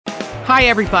Hi,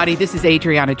 everybody. This is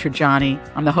Adriana Trajani.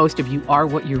 I'm the host of You Are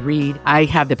What You Read. I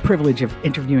have the privilege of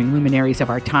interviewing luminaries of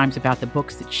our times about the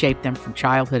books that shaped them from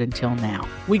childhood until now.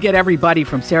 We get everybody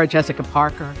from Sarah Jessica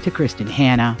Parker to Kristen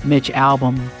Hanna, Mitch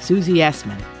Albom, Susie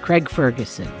Essman, Craig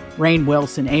Ferguson, Rainn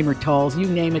Wilson, Amor Tolls, you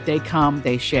name it, they come,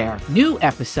 they share. New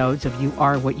episodes of You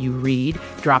Are What You Read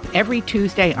drop every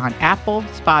Tuesday on Apple,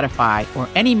 Spotify, or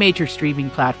any major streaming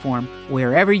platform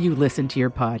wherever you listen to your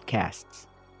podcasts.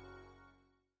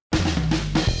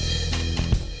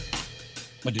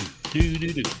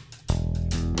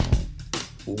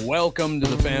 Welcome to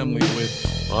the family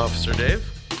with Officer Dave,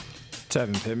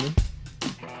 Tevin Pittman,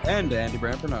 and Andy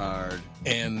Brant Bernard.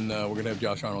 And we're going to have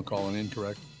Josh Arnold calling in,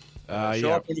 correct?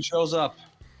 Show up when he shows up,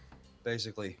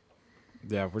 basically.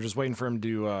 Yeah, we're just waiting for him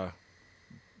to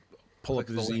pull up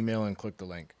his email and click the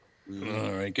link. Mm-hmm.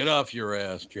 All right, get off your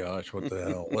ass, Josh. What the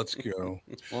hell? Let's go.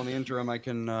 Well, in the interim, I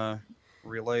can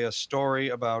relay a story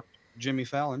about Jimmy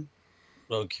Fallon.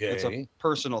 Okay. It's a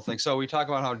personal thing. So we talk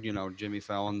about how, Jimmy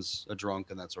Fallon's a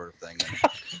drunk and that sort of thing.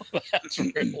 That's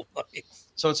real nice.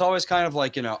 So it's always kind of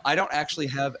like, I don't actually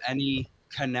have any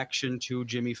connection to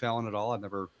Jimmy Fallon at all. I've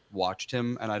never watched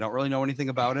him, and I don't really know anything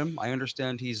about him. I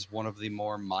understand he's one of the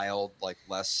more mild,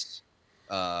 less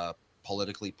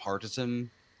politically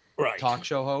partisan talk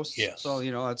show hosts. Yes. So,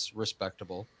 that's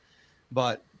respectable.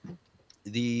 But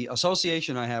the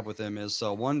association I have with him is,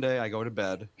 so one day I go to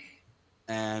bed,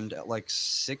 and at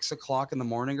 6 o'clock in the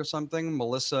morning or something,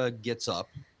 Melissa gets up,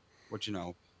 which,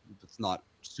 it's not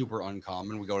super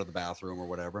uncommon. We go to the bathroom or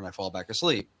whatever, and I fall back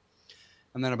asleep.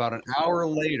 And then about an hour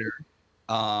later,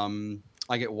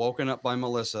 I get woken up by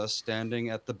Melissa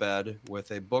standing at the bed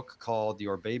with a book called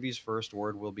Your Baby's First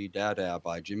Word Will Be Dada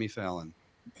by Jimmy Fallon.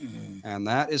 And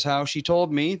that is how she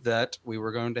told me that we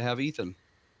were going to have Ethan.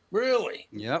 Really?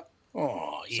 Yep.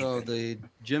 Oh, Ethan. So the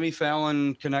Jimmy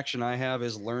Fallon connection I have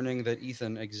is learning that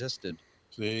Ethan existed.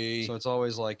 See? So it's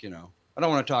always I don't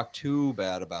want to talk too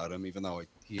bad about him, even though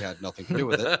he had nothing to do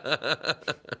with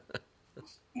it.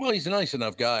 Well, he's a nice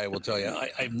enough guy, I will tell you.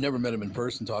 I've never met him in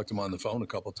person, talked to him on the phone a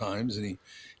couple times, and he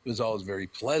was always very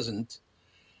pleasant.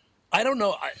 I don't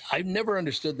know. I've never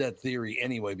understood that theory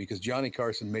anyway, because Johnny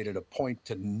Carson made it a point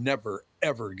to never,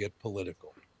 ever get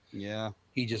political. Yeah.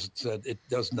 He just said it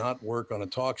does not work on a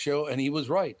talk show, and he was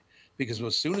right, because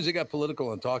as soon as it got political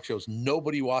on talk shows,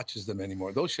 nobody watches them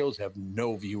anymore. Those shows have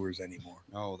no viewers anymore.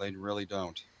 Oh, they really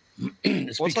don't.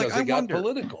 It's because they got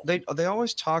political. They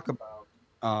always talk about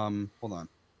hold on.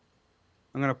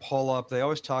 I'm going to pull up. They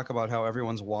always talk about how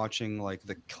everyone's watching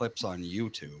the clips on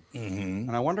YouTube. Mm-hmm.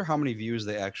 And I wonder how many views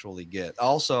they actually get.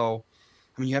 Also,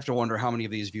 you have to wonder how many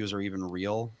of these views are even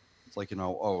real. It's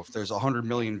if there's 100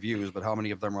 million views, but how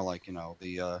many of them are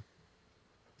the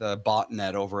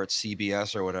botnet over at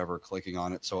CBS or whatever clicking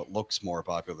on it so it looks more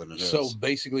popular than it is. So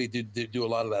basically, did they do a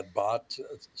lot of that bot?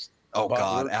 Oh bot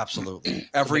God, work? absolutely.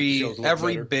 Every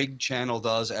better? big channel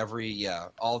does.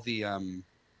 All the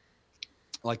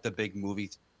the big movie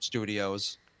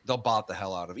studios, they'll bot the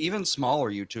hell out of. Even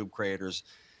smaller YouTube creators,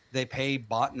 they pay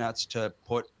botnets to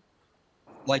put.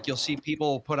 You'll see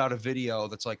people put out a video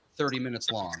that's 30 minutes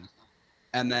long,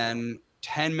 and then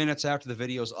 10 minutes after the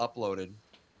video's uploaded,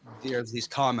 there's these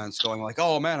comments going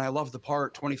 "Oh man, I love the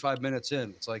part 25 minutes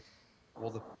in." It's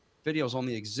well, the videos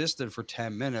only existed for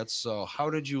 10 minutes, so how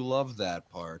did you love that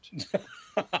part?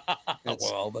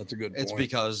 Well, that's a good point. It's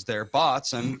because they're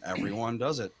bots and everyone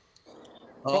does it.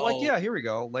 But here we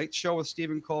go. Late Show with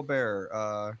Stephen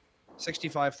Colbert,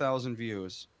 65,000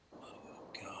 views. Oh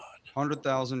God.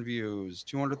 100,000 views,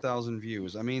 200,000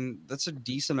 views. That's a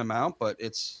decent amount, but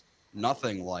it's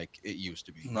nothing like it used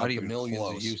to be. Not even millions.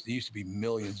 close. It used to be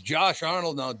millions. Josh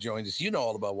Arnold now joins us. You know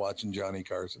all about watching Johnny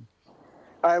Carson.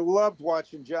 I loved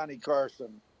watching Johnny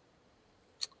Carson.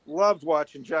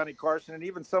 And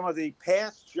even some of the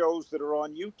past shows that are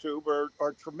on YouTube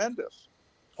are tremendous.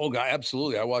 Oh, God,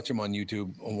 absolutely. I watch them on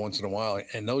YouTube once in a while,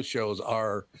 and those shows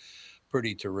are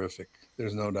pretty terrific.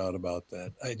 There's no doubt about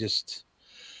that. I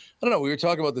don't know. We were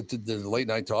talking about the late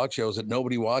night talk shows that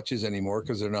nobody watches anymore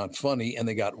because they're not funny, and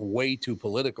they got way too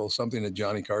political, something that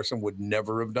Johnny Carson would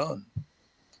never have done.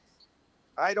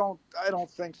 I don't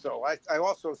think so. I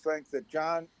also think that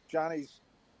Johnny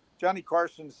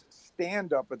Carson's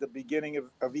stand-up at the beginning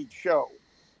of each show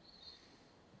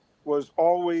was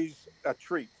always a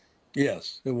treat.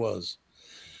 Yes, it was.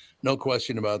 No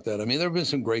question about that. There have been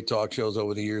some great talk shows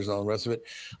over the years and all the rest of it.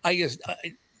 I guess,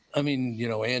 Andy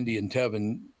and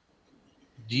Tevin,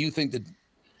 do you think that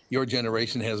your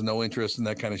generation has no interest in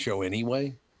that kind of show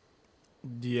anyway?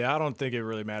 Yeah, I don't think it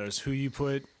really matters who you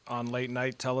put on late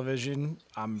night television.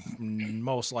 I'm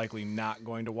most likely not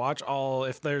going to watch.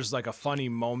 If there's a funny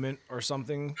moment or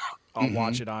something, I'll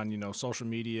watch it on, social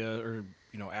media or,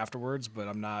 afterwards, but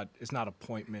it's not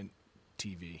appointment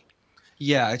TV.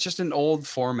 Yeah, it's just an old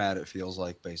format, it feels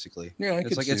like, basically. Yeah,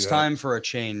 it's like it's time for a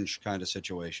change kind of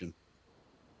situation.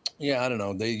 Yeah, I don't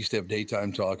know. They used to have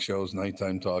daytime talk shows,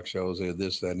 nighttime talk shows. They had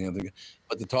this, that, and the other.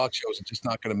 But the talk shows are just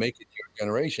not going to make it your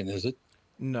generation, is it?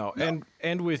 No.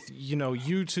 And with,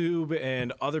 YouTube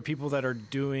and other people that are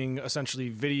doing essentially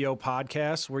video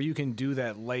podcasts where you can do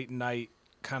that late night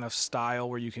kind of style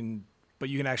where you can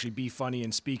actually be funny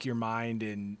and speak your mind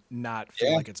and not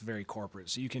feel like it's very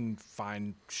corporate. So you can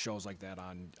find shows like that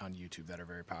on YouTube that are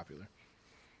very popular.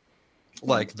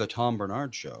 Like the Tom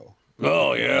Bernard Show.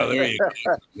 Oh, yeah, there you go.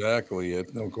 Exactly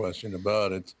it. No question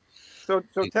about it. So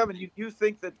Tevin, you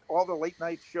think that all the late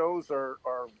night shows are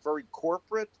very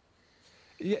corporate?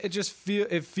 Yeah,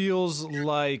 it feels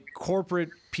like corporate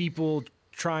people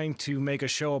trying to make a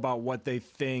show about what they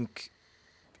think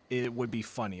it would be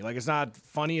funny. Like, it's not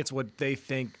funny, it's what they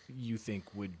think you think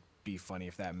would be funny,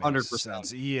 if that makes 100%.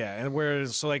 sense. Yeah, and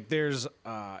whereas, so like there's,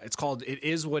 it's called It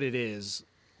Is What It Is,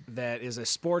 that is a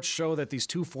sports show that these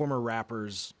two former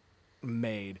rappers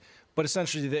made. But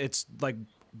essentially, it's like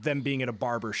them being at a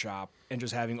barber shop and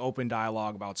just having open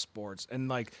dialogue about sports. And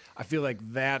like, I feel like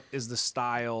that is the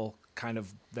style kind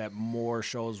of that more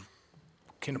shows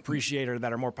can appreciate or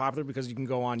that are more popular, because you can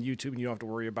go on YouTube and you don't have to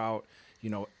worry about,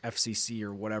 FCC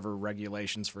or whatever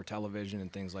regulations for television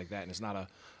and things like that. And it's not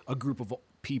a group of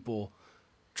people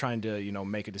trying to,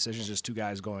 make a decision. It's just two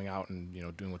guys going out and,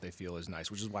 doing what they feel is nice,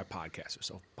 which is why podcasts are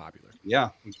so popular. Yeah,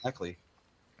 exactly.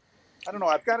 I don't know.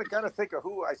 I've got to think of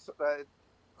who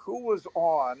was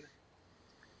on,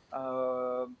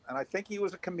 and I think he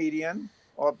was a comedian,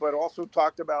 but also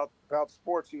talked about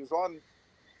sports. He was on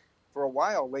for a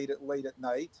while late at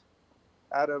night,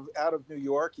 out of New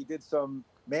York. He did some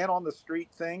man on the street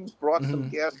things, brought some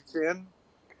guests in,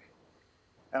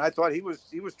 and I thought he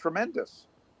was tremendous.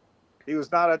 He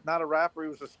was not a rapper. He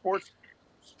was a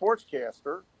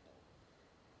sportscaster,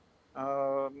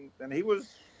 and he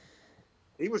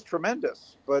was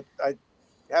tremendous. But I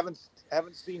haven't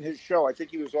seen his show. I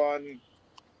think he was on.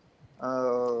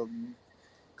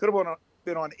 Could have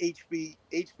been on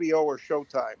HBO or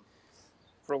Showtime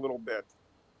for a little bit.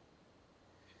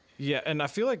 Yeah, and I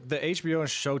feel like the HBO and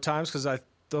Showtimes, because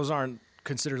those aren't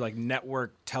considered like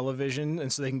network television,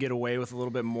 and so they can get away with a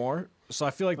little bit more. So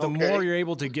I feel like the more you're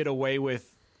able to get away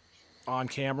with on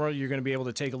camera, you're going to be able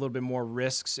to take a little bit more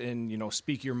risks and,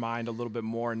 speak your mind a little bit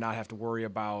more and not have to worry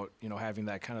about, having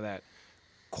that kind of that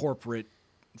corporate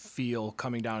feel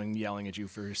coming down and yelling at you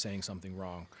for saying something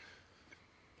wrong.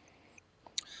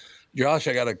 Josh,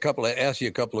 I got ask you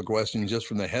a couple of questions just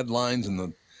from the headlines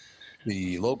and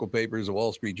the local papers, the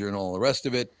Wall Street Journal, all the rest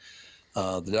of it.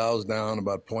 The Dow's down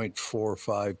about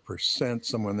 0.45%.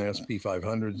 Somewhere in the S&P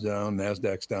 500's down,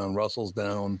 NASDAQ's down, Russell's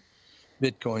down,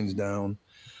 Bitcoin's down.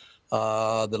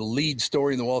 The lead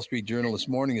story in the Wall Street Journal this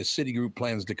morning is Citigroup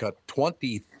plans to cut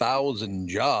 20,000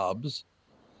 jobs.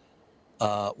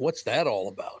 What's that all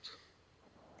about?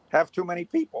 Have too many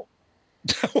people.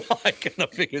 Well, I kind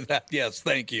of figured that. Yes,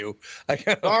 thank you.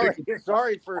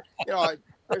 Sorry for,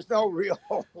 there's no real,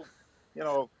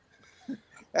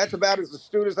 that's about as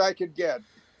astute as I could get.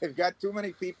 They've got too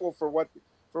many people for what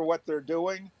they're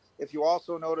doing. If you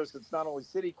also notice, it's not only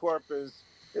Citicorp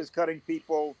is cutting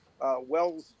people.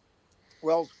 Wells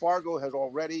Fargo has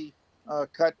already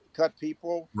cut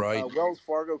people. Right. Wells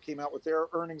Fargo came out with their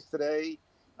earnings today.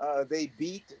 They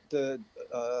beat the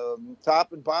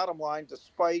top and bottom line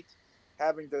despite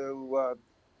having to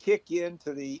kick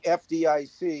into the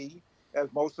FDIC,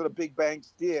 as most of the big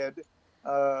banks did,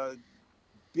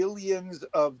 billions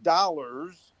of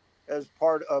dollars as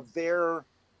part of their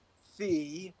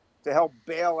fee to help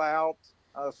bail out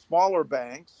smaller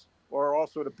banks, or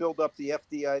also to build up the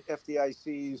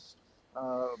FDIC's,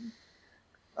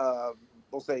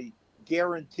 we'll say,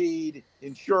 guaranteed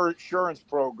insurance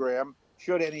program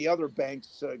should any other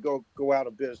banks go out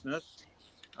of business,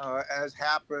 as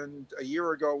happened a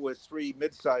year ago with 3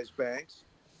 mid-sized banks.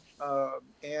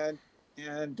 And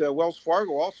Wells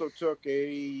Fargo also took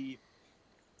a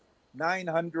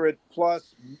 $900+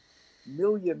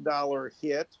 million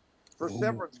hit for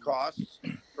severance costs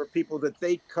for people that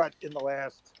they cut in the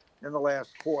last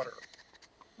quarter.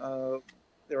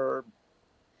 There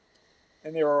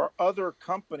are other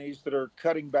companies that are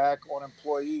cutting back on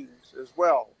employees as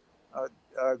well.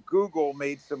 Google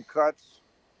made some cuts,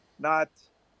 not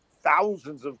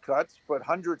thousands of cuts, but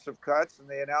hundreds of cuts, and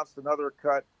they announced another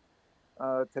cut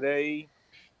today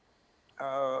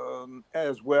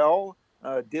as well.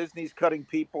 Disney's cutting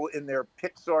people in their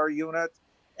Pixar unit.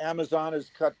 Amazon has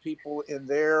cut people in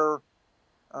their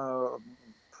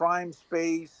Prime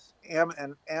Space,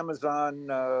 and Amazon,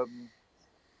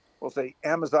 we'll say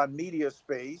Amazon Media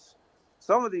Space.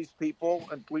 Some of these people,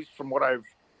 at least from what I've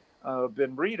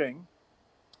been reading,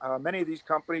 many of these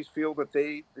companies feel that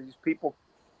these people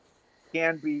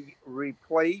can be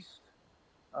replaced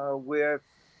with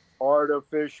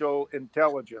artificial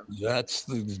intelligence. That's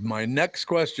my next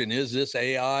question. Is this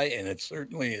AI? And it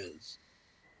certainly is.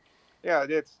 Yeah,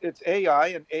 it's AI,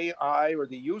 and AI, or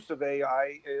the use of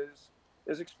AI, is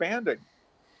expanding.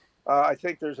 I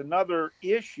think there's another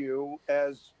issue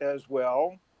as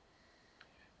well,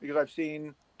 because I've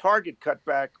seen Target cut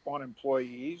back on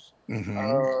employees, and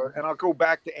I'll go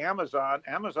back to Amazon.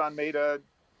 Amazon made a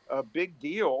big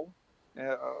deal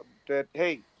that,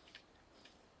 hey,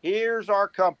 here's our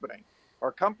company.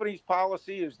 Our company's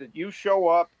policy is that you show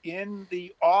up in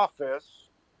the office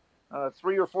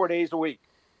 3 or 4 days a week,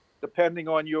 depending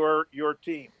on your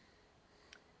team.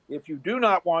 If you do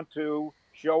not want to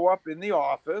show up in the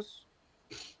office,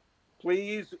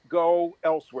 please go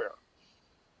elsewhere.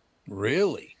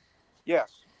 Really?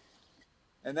 Yes.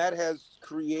 And that has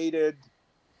created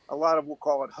a lot of, we'll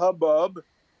call it, hubbub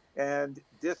and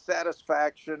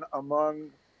dissatisfaction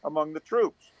among the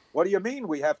troops. What do you mean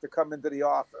we have to come into the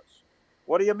office?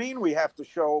 What do you mean we have to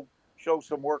show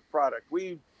some work product?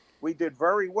 We did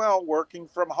very well working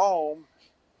from home,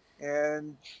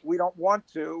 and we don't want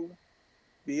to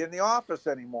be in the office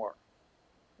anymore.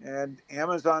 And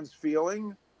Amazon's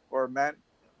feeling, or Matt,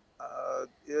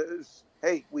 is,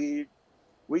 hey, we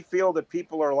feel that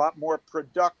people are a lot more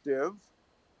productive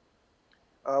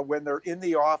when they're in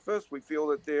the office. We feel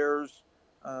that there's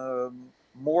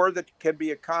more that can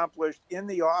be accomplished in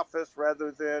the office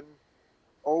rather than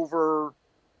over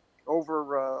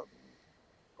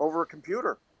a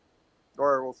computer,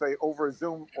 or we'll say over a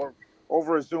Zoom, or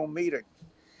over a Zoom meeting.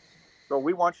 So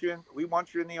we want you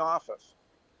in the office.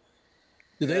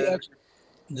 Do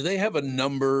they have a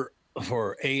number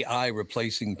for AI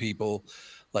replacing people,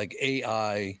 like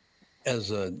AI as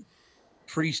a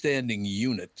freestanding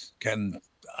unit?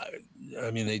 I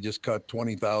mean, they just cut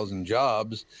 20,000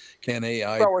 jobs. Can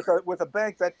AI? Well, with a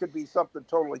bank, that could be something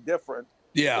totally different.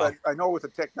 Yeah. But I know with the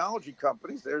technology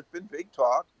companies, there's been big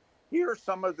talk. Here are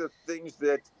some of the things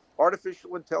that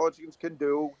artificial intelligence can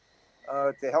do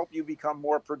to help you become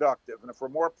more productive. And if we're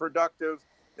more productive,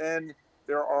 then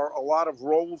there are a lot of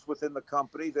roles within the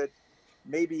company that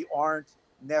maybe aren't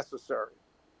necessary.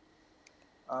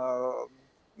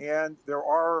 And there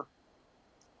are,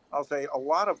 I'll say, a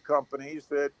lot of companies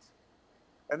that,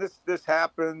 and this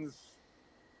happens,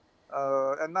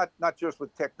 and not just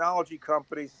with technology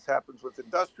companies, this happens with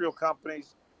industrial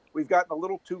companies. We've gotten a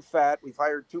little too fat. We've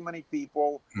hired too many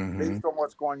people based on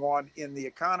what's going on in the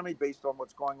economy, based on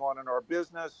what's going on in our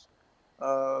business.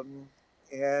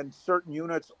 And certain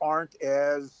units aren't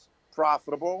as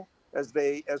profitable as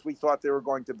we thought they were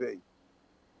going to be.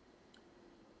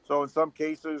 So in some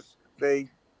cases, they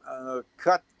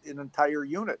cut an entire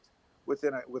unit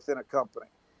within a company,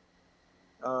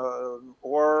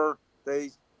 or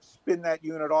they spin that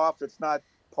unit off. It's not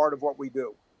part of what we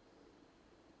do.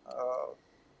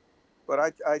 But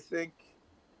I think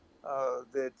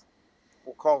that,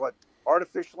 we'll call it,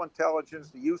 artificial intelligence,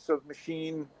 the use of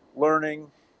machine learning,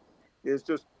 is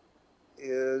just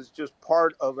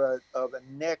part of a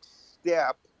next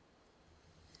step,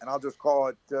 and I'll just call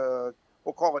it,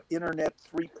 we'll call it Internet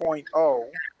 3.0,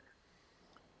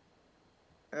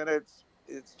 and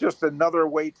it's just another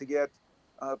way to get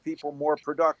people more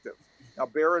productive. Now,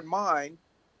 bear in mind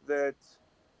that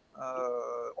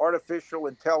artificial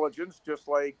intelligence, just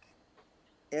like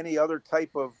any other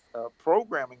type of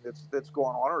programming that's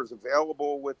going on or is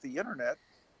available with the internet,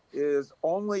 is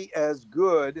only as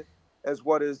good as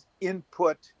what is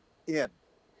input in.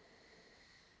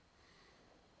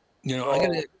 You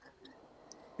know,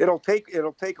 it'll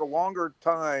take a longer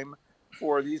time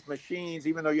for these machines,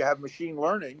 even though you have machine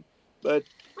learning, but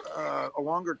a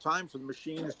longer time for the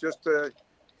machines just to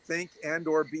think and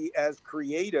or be as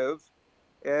creative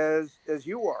as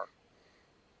you are.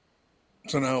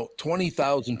 So now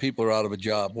 20,000 people are out of a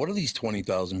job. What are these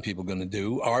 20,000 people going to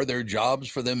do? Are there jobs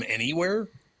for them anywhere?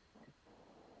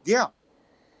 Yeah.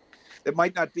 It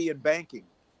might not be in banking.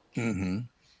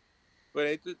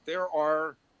 But there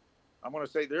are, I'm going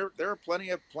to say, there are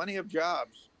plenty of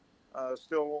jobs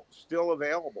still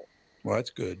available. Well,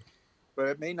 that's good. But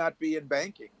it may not be in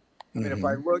banking. I mean, if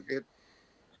I look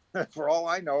at, for all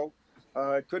I know,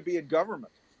 it could be in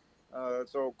government.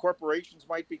 So corporations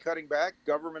might be cutting back.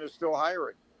 Government is still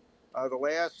hiring. The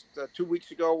last 2 weeks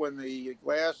ago, when the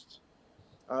last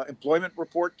employment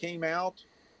report came out,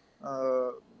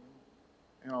 there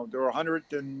were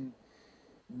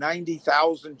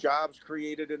 90,000 jobs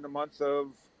created in the month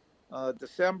of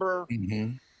December.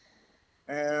 Mm-hmm.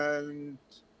 And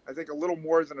I think a little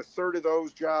more than a third of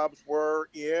those jobs were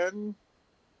in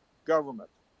government.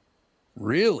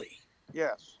 Really?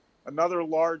 Yes. Another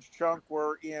large chunk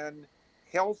were in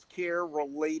healthcare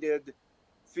related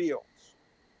fields.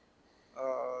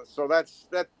 So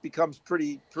that becomes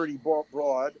pretty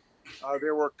broad.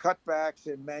 There were cutbacks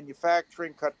in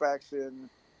manufacturing, cutbacks in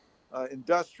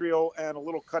industrial, and a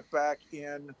little cutback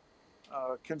in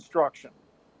construction.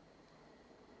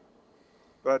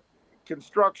 But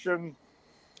construction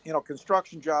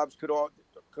jobs could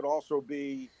also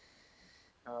be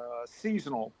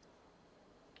seasonal.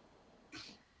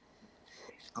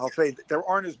 I'll say that there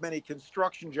aren't as many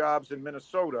construction jobs in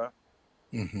Minnesota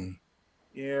Mm-hmm.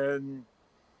 in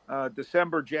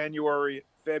December, January,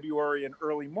 February, and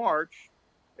early March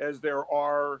as there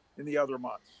are in the other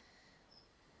months.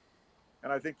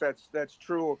 And I think that's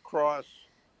true across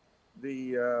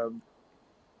the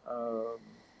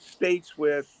states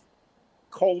with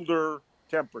colder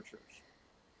temperatures.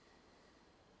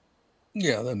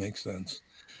 Yeah, that makes sense.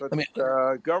 But I mean,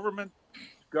 government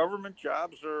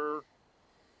jobs are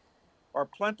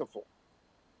plentiful.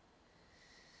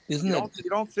 Isn't You it?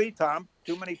 don't see, Tom,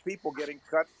 too many people getting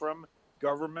cut from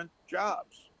government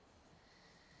jobs.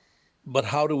 But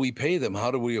how do we pay them?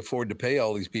 How do we afford to pay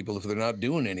all these people if they're not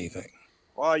doing anything?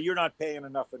 Well, you're not paying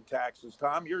enough in taxes,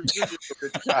 Tom. You're just a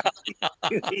good guy.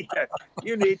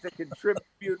 You need to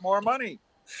contribute more money.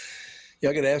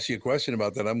 Yeah, I got to ask you a question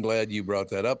about that. I'm glad you brought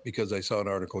that up because I saw an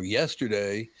article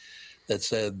yesterday that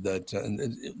said that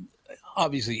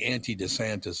obviously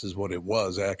anti-DeSantis is what it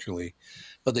was actually,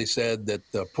 but they said that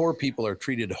poor people are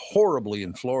treated horribly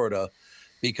in Florida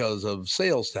because of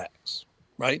sales tax,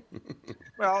 right?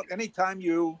 Well, anytime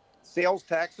sales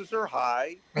taxes are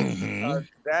high,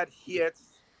 that hits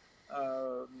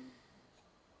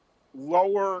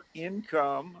lower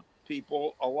income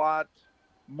people a lot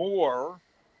more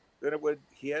than it would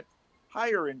hit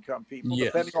higher income people, Yes.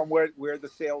 depending on where the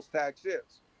sales tax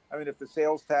is. I mean, if the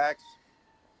sales tax,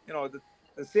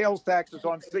 the sales tax is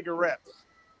on cigarettes.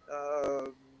 I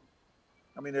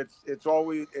mean, it's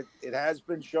always it has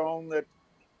been shown that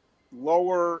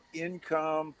lower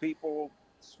income people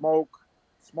smoke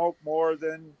more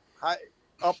than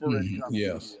upper income.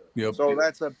 Yes. People. Yep. So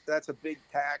that's a big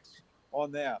tax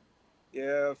on them.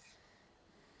 If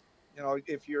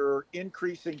you're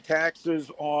increasing taxes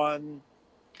on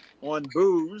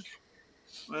booze,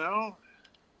 well,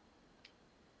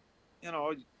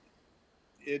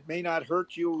 it may not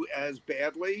hurt you as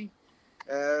badly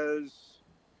as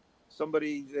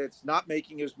somebody that's not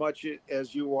making as much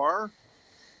as you are,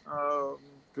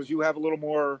 because you have a little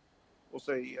more, we'll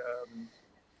say,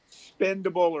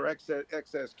 spendable or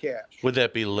excess cash. Would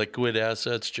that be liquid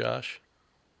assets, Josh?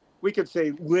 We could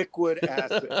say liquid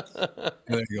assets.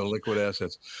 There you go, liquid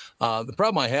assets. The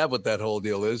problem I have with that whole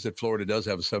deal is that Florida does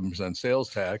have a 7% sales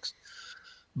tax,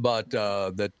 but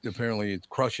that apparently it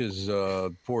crushes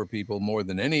poor people more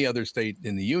than any other state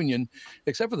in the union,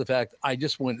 except for the fact I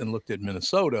just went and looked at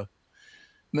Minnesota.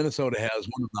 Minnesota has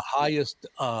one of the highest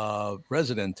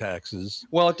resident taxes.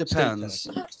 Well, it depends.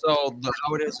 So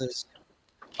how it is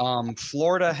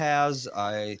Florida has,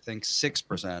 I think,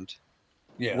 6%.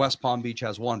 Yeah. West Palm Beach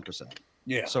has 1%.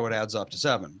 Yeah. So it adds up to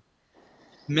 7%.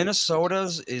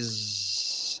 Minnesota's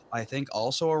is, I think,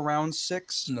 also around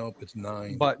 6%. Nope, it's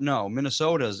 9%. But no,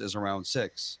 Minnesota's is around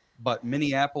 6%. But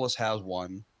Minneapolis has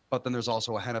 1%. But then there's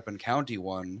also a Hennepin County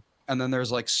one. And then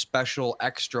there's like special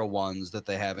extra ones that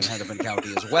they have in Hennepin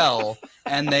County as well.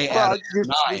 And they add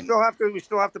 9%. We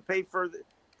still have to pay for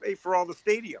all the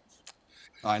stadiums.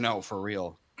 I know, for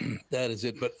real. That is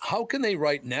it. But how can they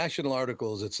write national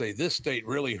articles that say this state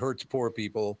really hurts poor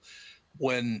people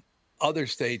when other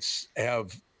states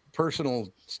have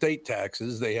personal state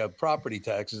taxes, they have property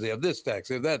taxes, they have this tax,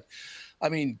 they have that? I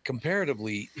mean,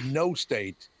 comparatively, no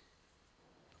state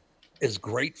is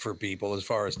great for people as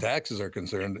far as taxes are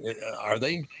concerned. Are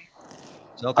they?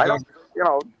 South I Dakota.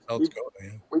 don't, South Dakota,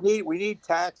 yeah. we need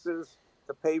taxes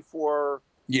to pay for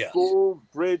Yes. schools,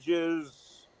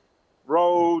 bridges,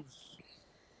 roads,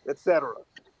 etc.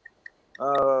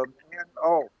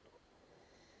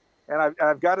 And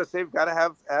I've got to say, we've got to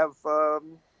have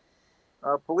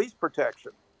police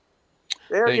protection.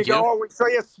 There Thank you go. you. We saw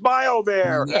you smile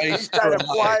there. Nice Kind of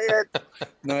try. quiet.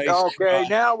 Nice. Okay, try.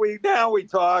 now we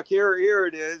talk. Here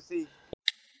it is.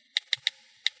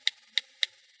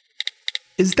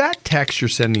 Is that text you're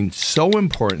sending so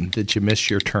important that you missed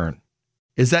your turn?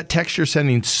 Is that text you're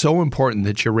sending so important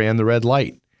that you ran the red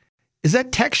light? Is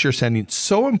that text you're sending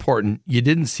so important you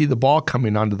didn't see the ball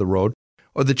coming onto the road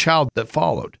or the child that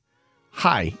followed?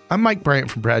 Hi, I'm Mike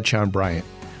Bryant from Bradshaw & Bryant.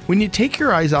 When you take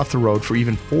your eyes off the road for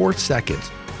even 4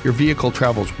 seconds, your vehicle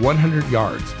travels 100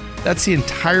 yards. That's the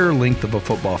entire length of a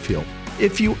football field.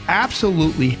 If you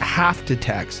absolutely have to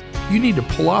text, you need to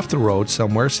pull off the road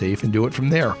somewhere safe and do it from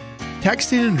there.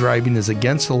 Texting and driving is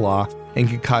against the law and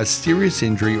can cause serious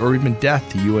injury or even death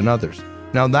to you and others.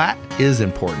 Now that is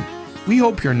important. We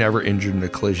hope you're never injured in a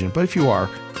collision, but if you are,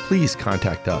 please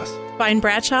contact us. Find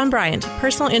Bradshaw & Bryant,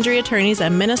 personal injury attorneys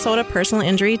at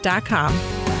minnesotapersonalinjury.com.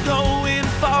 Going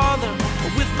farther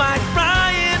with Mike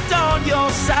Bryant on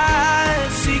your side,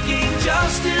 seeking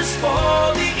justice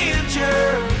for the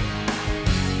injured.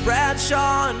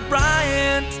 Bradshaw &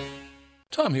 Bryant.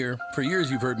 Tom here. For years,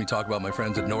 you've heard me talk about my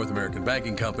friends at North American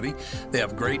Banking Company. They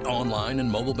have great online and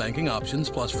mobile banking options,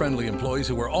 plus friendly employees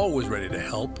who are always ready to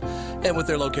help. And with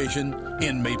their location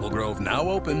in Maple Grove now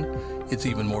open, it's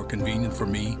even more convenient for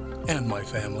me and my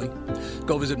family.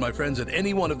 Go visit my friends at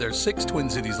any one of their 6 Twin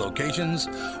Cities locations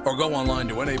or go online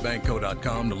to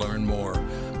nabankco.com to learn more.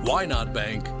 Why not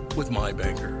bank with my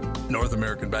banker? North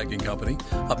American Banking Company,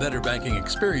 a better banking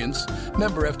experience,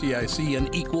 member FDIC,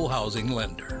 and equal housing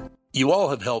lender. You all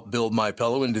have helped build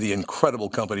MyPillow into the incredible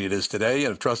company it is today and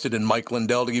have trusted in Mike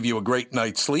Lindell to give you a great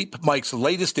night's sleep. Mike's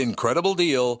latest incredible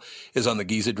deal is on the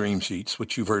Giza Dream Sheets,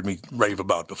 which you've heard me rave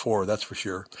about before, that's for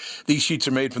sure. These sheets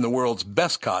are made from the world's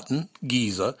best cotton,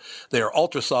 Giza. They are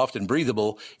ultra soft and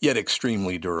breathable, yet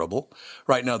extremely durable.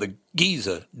 Right now, the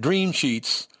Giza Dream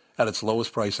Sheets at its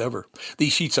lowest price ever.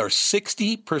 These sheets are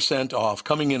 60% off,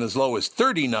 coming in as low as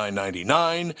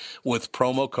 $39.99 with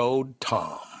promo code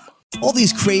TOM. All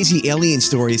these crazy alien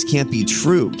stories can't be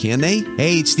true, can they?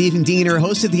 Hey, it's Stephen Diener,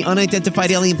 host of the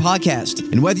Unidentified Alien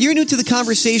Podcast. And whether you're new to the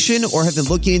conversation or have been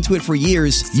looking into it for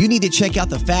years, you need to check out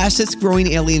the fastest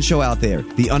growing alien show out there,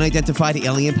 the Unidentified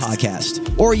Alien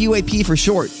Podcast, or UAP for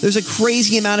short. There's a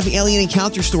crazy amount of alien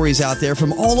encounter stories out there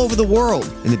from all over the world.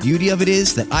 And the beauty of it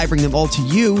is that I bring them all to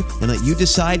you and let you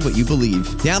decide what you believe.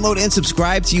 Download and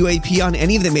subscribe to UAP on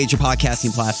any of the major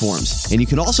podcasting platforms. And you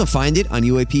can also find it on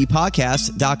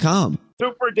UAPpodcast.com.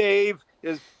 Super Dave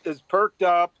is perked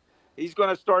up. He's going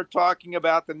to start talking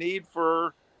about the need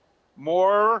for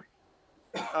more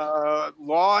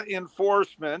law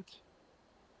enforcement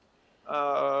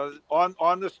on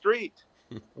the street.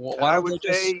 Why would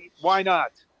say, why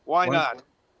not? Why not?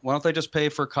 Why don't they just pay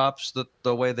for cops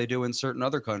the way they do in certain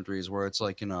other countries where it's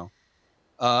like, yeah,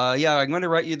 I'm going to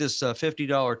write you this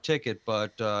 $50 ticket,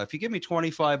 but if you give me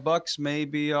 $25,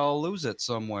 maybe I'll lose it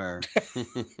somewhere.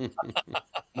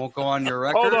 Won't go on your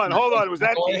record. Hold on. Was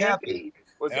that Andy?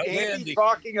 Was Andy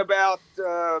talking about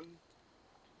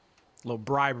little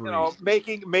bribery?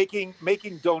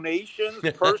 Making donations,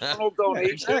 personal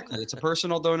donations. Yeah, exactly. It's a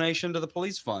personal donation to the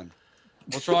police fund.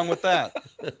 What's wrong with that?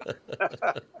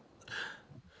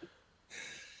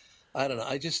 I don't know.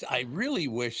 I really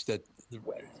wish that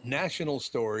national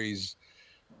stories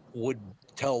would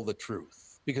tell the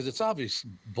truth, because it's obvious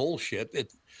bullshit.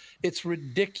 It's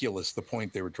ridiculous, the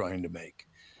point they were trying to make.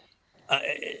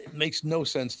 It makes no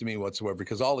sense to me whatsoever,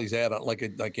 because all these add-on,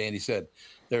 like Andy said,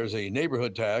 there's a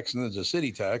neighborhood tax and there's a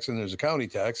city tax and there's a county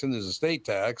tax and there's a state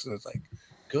tax, and it's like,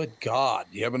 good God,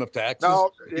 do you have enough taxes?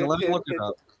 No, let me look it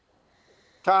up.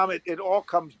 Tom, it all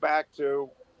comes back to,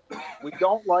 we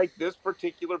don't like this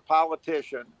particular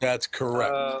politician. That's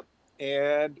correct.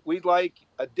 And we'd like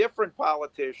a different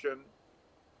politician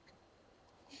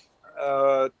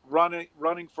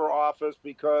running for office,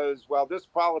 because while this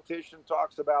politician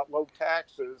talks about low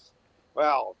taxes,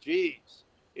 well, geez,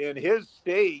 in his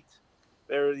state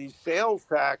there are these sales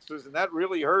taxes, and that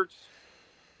really hurts.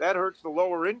 That hurts the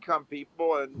lower income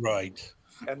people, and right.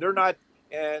 And they're not.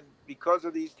 And because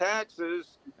of these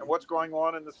taxes and what's going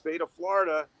on in the state of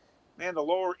Florida, man, the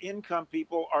lower income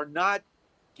people are not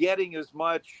getting as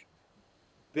much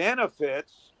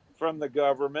benefits from the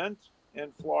government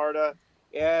in Florida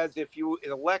as if you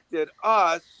elected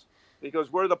us,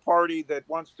 because we're the party that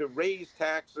wants to raise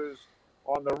taxes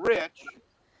on the rich,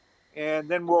 and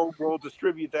then we'll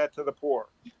distribute that to the poor.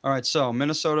 All right, so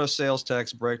Minnesota sales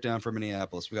tax breakdown for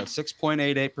Minneapolis. We got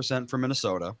 6.88% for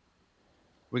Minnesota.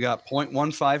 We got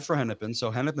 0.15 for Hennepin, so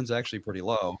Hennepin's actually pretty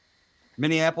low.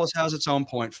 Minneapolis has its own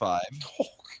 0.5.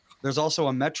 There's also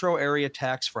a metro area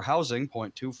tax for housing,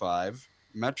 0.25.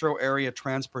 Metro area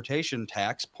transportation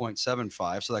tax,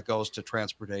 0.75. So that goes to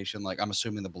transportation, like I'm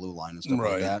assuming the Blue Line and stuff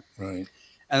like that. Right.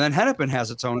 And then Hennepin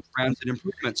has its own transit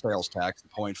improvement sales tax,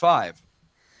 0.5.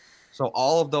 So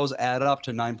all of those add up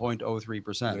to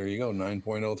 9.03%. There you go.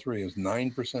 9.03 is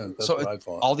 9%. That's so what I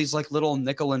thought. All these like little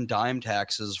nickel and dime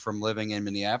taxes from living in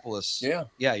Minneapolis. Yeah,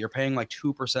 you're paying like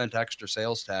 2% extra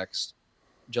sales tax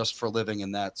just for living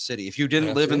in that city. If you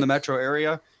didn't live in the metro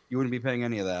area, You wouldn't be paying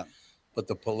any of that. But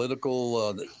the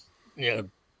political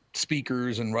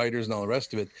speakers and writers and all the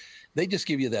rest of it, they just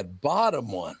give you that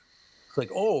bottom one. It's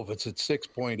like, if it's at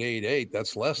 6.88,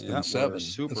 that's less than 7.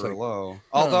 Super It's like, low.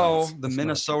 Although the that's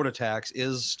Minnesota tax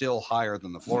is still higher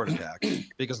than the Florida tax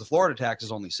because the Florida tax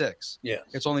is only 6. Yeah.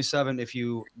 It's only 7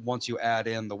 once you add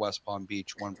in the West Palm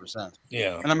Beach 1%.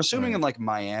 Yeah. And I'm assuming in like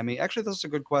Miami, actually, this is a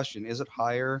good question. Is it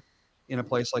higher in a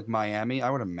place like Miami? I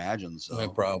would imagine so.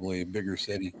 Probably a bigger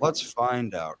city. Let's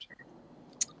find out.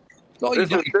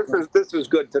 This is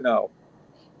good to know.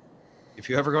 If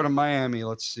you ever go to Miami,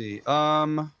 let's see.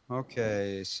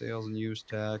 Okay, sales and use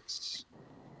tax.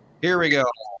 Here we go.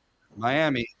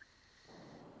 Miami.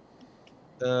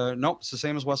 Nope, it's the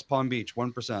same as West Palm Beach,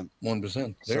 1%.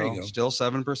 1%. There you go. Still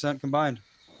 7% combined.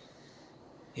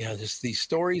 Yeah, these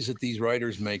stories that these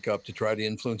writers make up to try to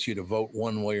influence you to vote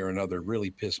one way or another really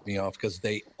piss me off because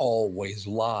they always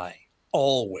lie.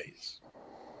 Always.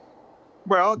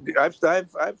 Well, I've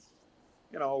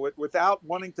without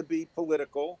wanting to be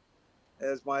political,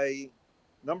 as my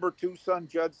number 2 son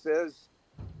Judd says,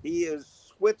 he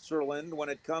is Switzerland when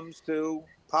it comes to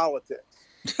politics.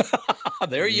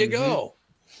 There you go.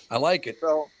 I like it.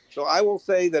 So I will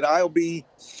say that I'll be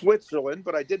Switzerland,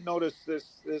 but I did notice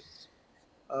this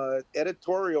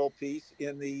editorial piece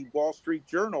in the Wall Street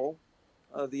Journal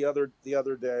the other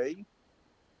day,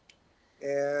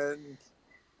 and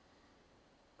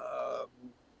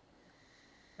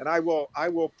I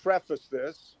will preface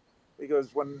this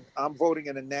because when I'm voting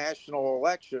in a national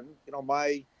election,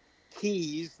 my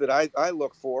keys that I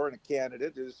look for in a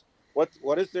candidate is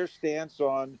what is their stance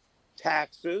on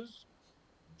taxes,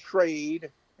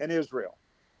 trade, and Israel.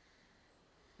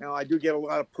 Now, I do get a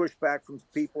lot of pushback from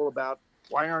people about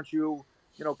why aren't you,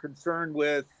 concerned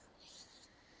with,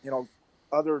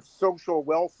 other social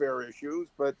welfare issues.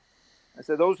 But I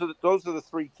said those are the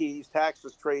 3 keys: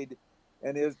 taxes, trade,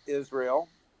 and Israel.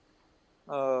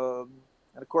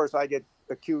 And of course, I get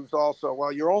accused also.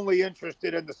 Well, you're only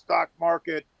interested in the stock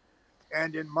market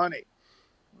and in money.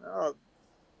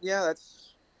 Yeah,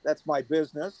 that's my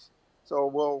business. So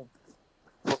we'll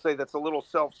say that's a little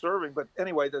self-serving. But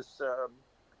anyway, this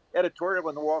editorial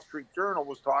in the Wall Street Journal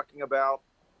was talking about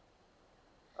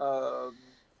the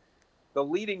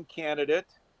leading candidate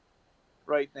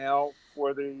right now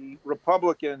for the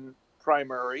Republican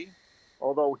primary,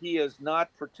 although he has not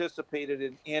participated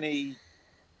in any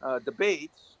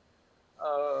debates,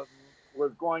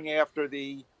 was going after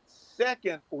the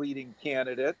second leading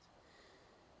candidate,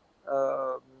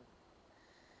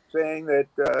 saying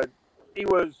that he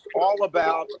was all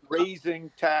about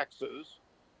raising taxes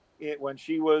when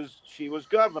she was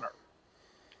governor,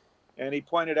 and he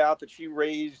pointed out that she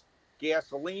raised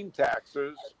gasoline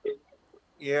taxes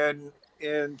in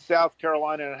South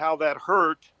Carolina and how that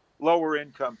hurt lower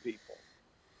income people.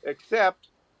 Except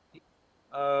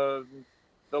the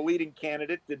leading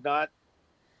candidate did not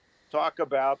talk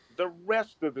about the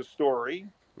rest of the story.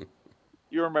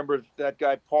 You remember that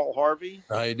guy, Paul Harvey?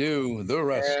 I do. The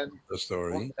rest of the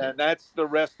story. And that's the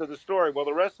rest of the story. Well,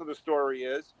 the rest of the story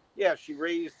is, she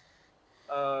raised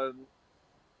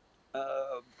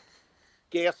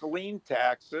gasoline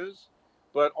taxes,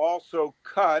 but also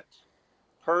cut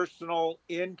personal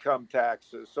income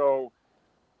taxes. So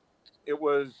it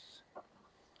was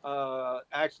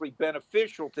actually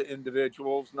beneficial to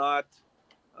individuals, not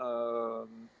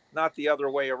the other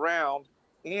way around.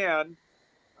 And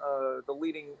the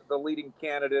leading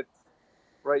candidate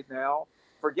right now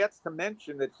forgets to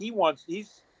mention that he's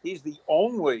the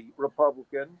only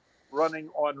Republican running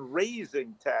on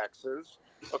raising taxes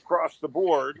across the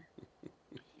board,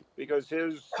 because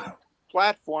his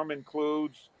platform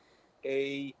includes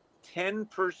a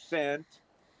 10%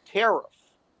 tariff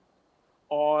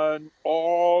on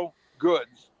all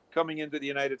goods coming into the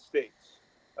United States.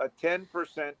 A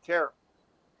 10% tariff.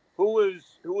 Who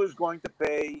is going to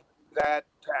pay that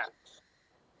tax?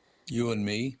 You and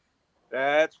me.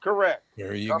 That's correct.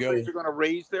 There you Companies go. are going to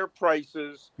raise their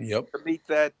prices to meet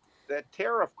that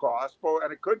tariff cost.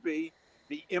 And it could be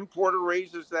the importer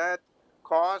raises that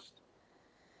cost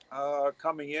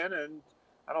coming in, and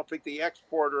I don't think the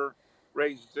exporter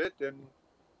raises it. And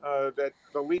that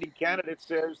the leading candidate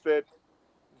says that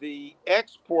the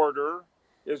exporter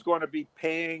is going to be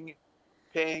paying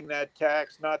that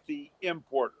tax, not the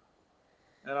importer.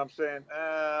 And I'm saying,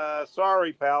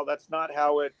 sorry, pal, that's not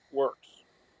how it works.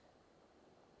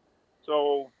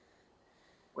 So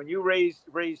when you raise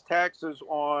taxes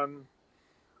on,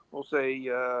 we'll say,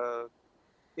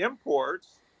 imports,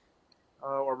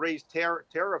 or raise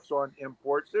tariffs on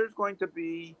imports, there's going to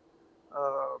be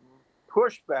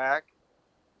pushback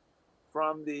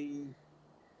from the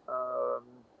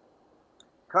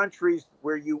countries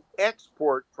where you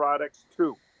export products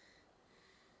to.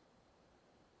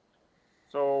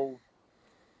 So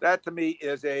that to me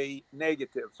is a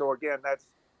negative. So again, that's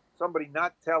somebody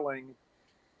not telling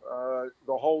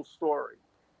the whole story.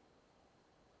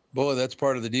 Boy, that's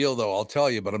part of the deal, though. I'll tell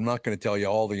you, but I'm not going to tell you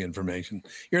all the information.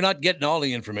 You're not getting all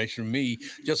the information from me,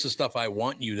 just the stuff I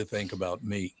want you to think about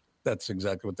me. That's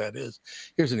exactly what that is.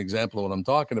 Here's an example of what I'm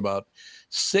talking about.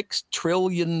 $6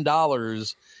 trillion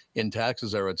in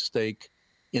taxes are at stake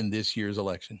in this year's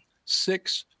election.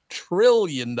 $6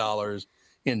 trillion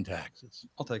in taxes.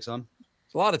 I'll take some.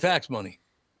 It's a lot of tax money.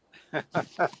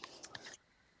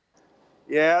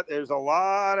 Yeah, there's a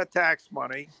lot of tax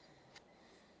money.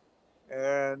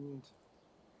 And,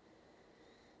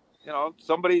 you know,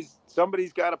 somebody's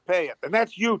got to pay it. And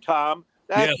that's you, Tom.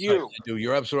 That's you. I do.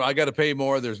 You're absolutely. I got to pay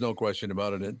more. There's no question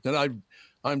about it. And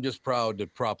I'm just proud to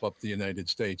prop up the United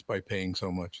States by paying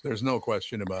so much. There's no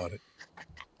question about it.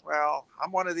 Well,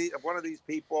 I'm one of these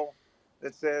people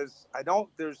that says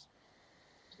there's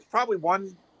probably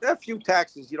a few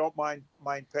taxes you don't mind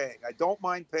paying. I don't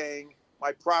mind paying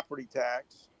my property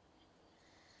tax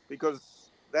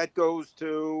because that goes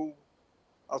to,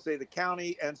 I'll say, the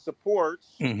county and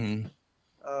supports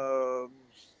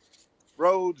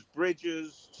roads,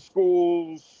 bridges,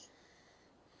 schools,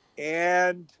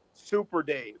 and Super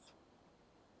Dave.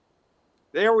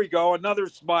 There we go. Another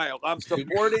smile. I'm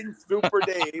supporting Super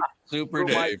Dave Super for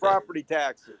Dave. my property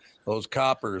taxes. Those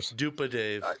coppers. Dupa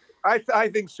Dave. I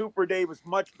think Super Dave is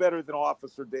much better than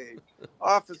Officer Dave.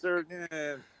 Officer,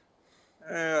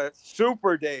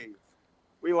 Super Dave.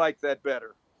 We like that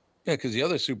better. Yeah, because the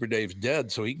other Super Dave's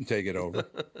dead, so he can take it over.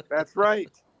 That's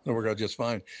right. It'll work out just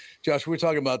fine. Josh, we were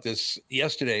talking about this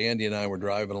yesterday. Andy and I were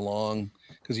driving along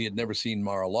because he had never seen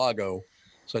Mar-a-Lago.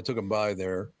 So I took him by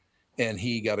there, and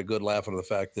he got a good laugh out of the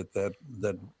fact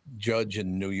that judge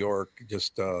in New York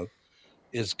just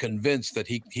is convinced that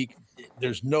he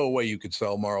there's no way you could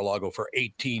sell Mar-a-Lago for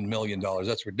 $18 million.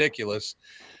 That's ridiculous.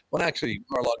 Well, actually,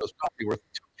 Mar-a-Lago's probably worth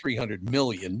 $300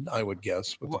 million, I would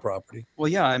guess, with the property. Well,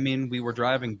 yeah. I mean, we were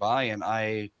driving by, and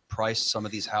I priced some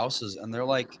of these houses, and they're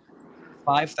like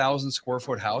 5,000 square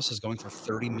foot houses going for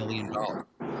 $30 million.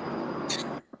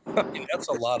 I mean, that's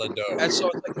a lot of dough. And so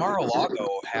it's like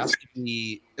Mar-a-Lago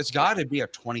it's got to be a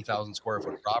 20,000 square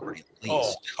foot property at least.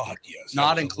 Oh, God, yes.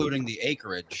 Not absolutely. including the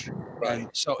acreage. Right. And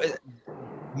so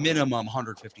minimum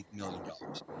 $150 million.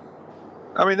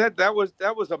 I mean, that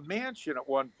was a mansion at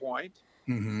one point.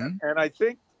 Mm-hmm. And I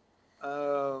think,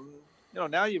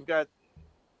 now you got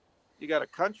a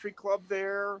country club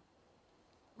there. I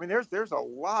mean, there's a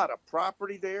lot of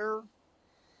property there.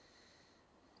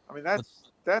 I mean,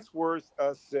 that's worth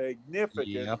a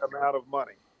significant amount of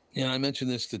money. Yeah, I mentioned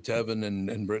this to Tevin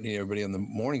and Brittany, everybody on the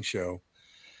morning show.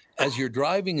 As you're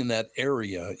driving in that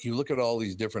area, you look at all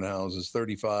these different houses,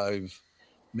 35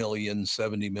 million,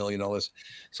 70 million, all this.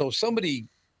 So if somebody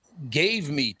gave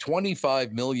me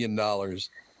 $25 million,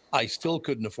 I still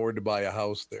couldn't afford to buy a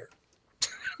house there.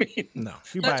 I mean, No,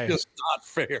 that's just not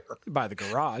fair. You buy the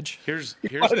garage. Here's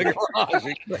The garage,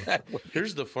 exactly.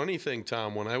 Here's the funny thing,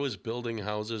 Tom. When I was building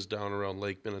houses down around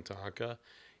Lake Minnetonka,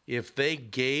 if they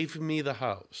gave me the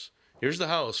house, here's the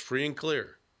house, free and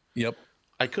clear. Yep.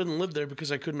 I couldn't live there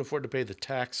because I couldn't afford to pay the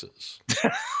taxes.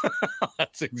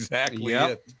 That's exactly Yep.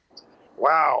 it.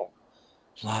 Wow.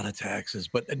 A lot of taxes.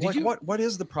 But What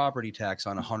is the property tax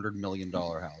on $100 million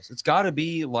house? It's got to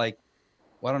be like,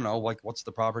 I don't know, like what's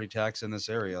the property tax in this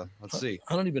area? Let's see.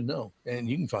 I don't even know. And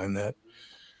you can find that.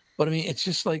 But I mean, it's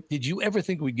just like, did you ever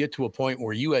think we'd get to a point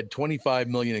where you had 25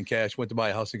 million in cash, went to buy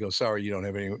a house and go, sorry, you don't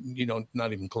have any,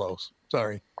 not even close.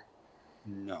 Sorry.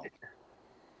 No.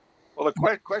 Well,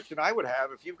 the question I would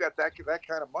have, if you've got that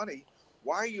kind of money,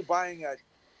 why are you buying a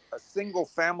single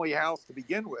family house to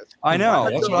begin with? I know.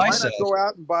 That's what I said. Go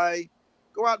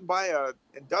out and buy a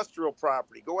industrial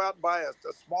property. Go out and buy a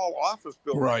small office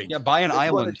building. Right. Yeah, buy an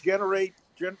island. Generate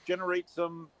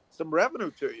some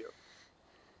revenue to you.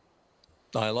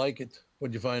 I like it.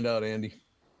 What'd you find out, Andy?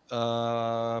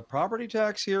 Property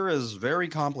tax here is very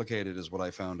complicated, is what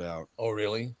I found out. Oh,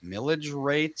 really? Millage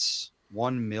rates.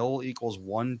 1 mil equals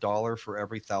 $1 for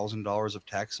every $1,000 of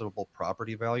taxable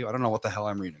property value. I don't know what the hell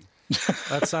I'm reading.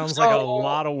 That sounds like a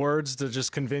lot of words to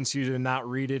just convince you to not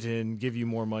read it and give you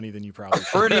more money than you probably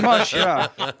should. Pretty much, yeah.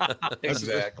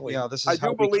 Exactly. Yeah, this is. I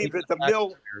do believe that the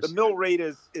mill rate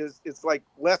is it's like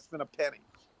less than a penny.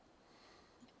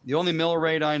 The only mill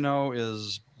rate I know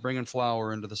is bringing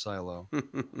flour into the silo.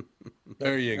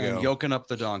 There you go. And yoking up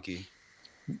the donkey.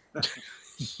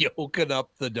 Yoking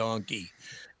up the donkey.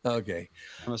 Okay.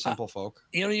 I'm a simple folk.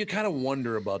 You kind of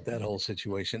wonder about that whole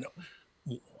situation.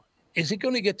 is it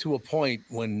going to get to a point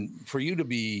when for you to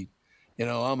be,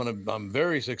 I'm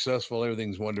very successful,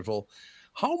 everything's wonderful.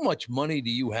 How much money do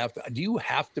you have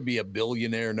to be a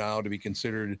billionaire now to be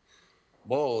considered,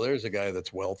 whoa, there's a guy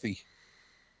that's wealthy?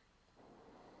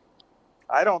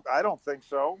 I don't think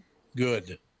so.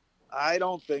 Good. I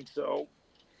don't think so.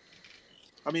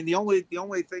 I mean, the only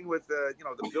thing with the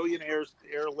billionaires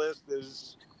list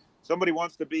is somebody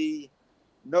wants to be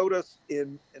noticed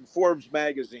in Forbes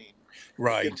magazine,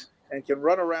 right? And can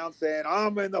run around saying,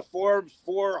 I'm in the Forbes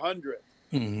 400.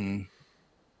 Mm-hmm.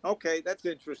 Okay, that's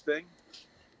interesting.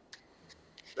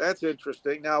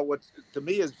 Now, what to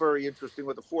me is very interesting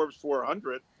with the Forbes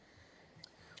 400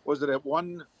 was that at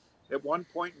one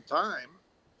point in time,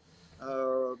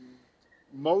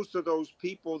 most of those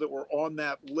people that were on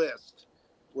that list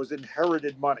was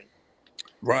inherited money.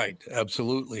 Right.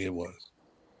 Absolutely, it was.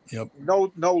 Yep.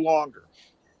 No longer.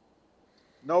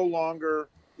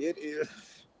 It is.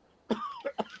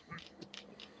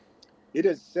 It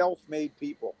is self-made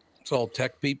people. It's all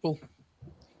tech people.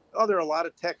 Oh, there are a lot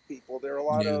of tech people. There are a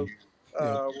lot of,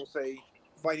 we'll say,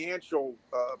 financial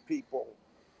people.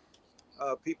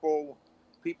 People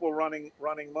running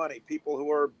money. People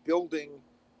who are building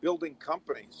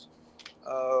companies,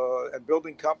 and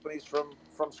building companies from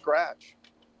scratch.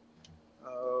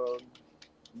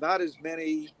 Not as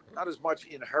much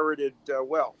inherited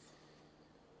wealth.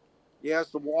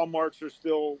 Yes, the Walmarts are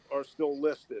still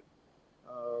listed,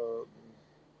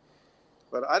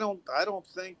 but I don't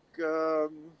think the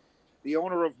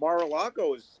owner of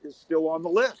Mar-a-Lago is still on the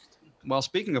list. Well,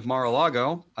 speaking of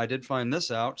Mar-a-Lago, I did find this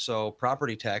out. So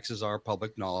property taxes are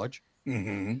public knowledge.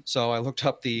 Mm-hmm. So I looked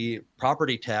up the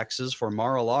property taxes for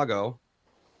Mar-a-Lago,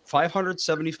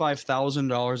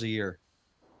 $575,000 a year.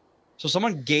 So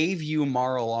someone gave you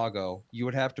Mar-a-Lago, you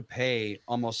would have to pay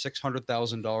almost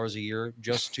 $600,000 a year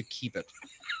just to keep it.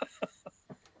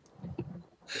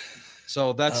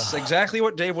 So that's exactly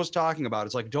what Dave was talking about.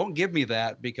 It's like, don't give me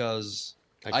that because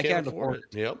I can't afford it.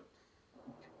 Yep.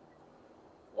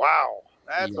 Wow,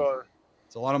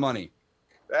 it's a lot of money.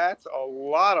 That's a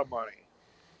lot of money.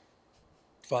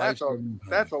 That's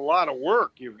a lot of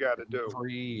work you've got to do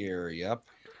every year. Yep.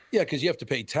 Yeah, because you have to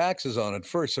pay taxes on it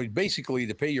first. So basically,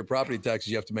 to pay your property taxes,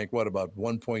 you have to make about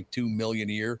 $1.2 million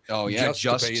a year. Oh yeah,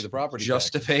 just to pay the property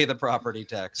to pay the property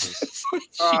taxes.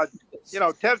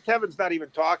 Tevin's not even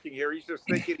talking here. He's just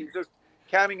thinking. He's just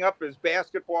counting up his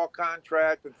basketball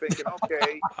contract and thinking,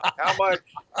 okay, how much?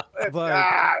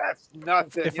 That's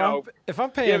nothing. If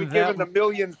I'm paying given the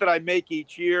millions that I make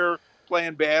each year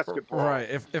playing basketball. Right.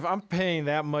 If I'm paying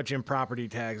that much in property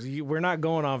tax, we're not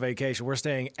going on vacation. We're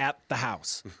staying at the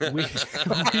house. We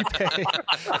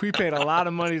paid a lot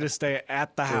of money to stay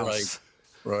at the house.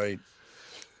 Right.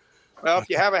 Well, if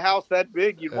you have a house that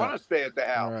big, you'd want to stay at the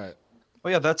house. Right.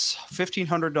 Well, yeah, that's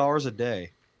 $1,500 a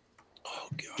day. Oh,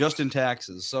 God. Just in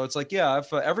taxes. So it's like, yeah,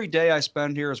 if every day I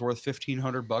spend here is worth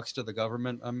 $1,500 to the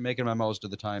government, I'm making my most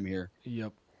of the time here.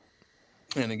 Yep.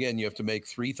 And again, you have to make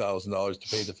 $3,000 to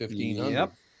pay the $1,500.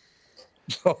 Yep.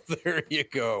 So there you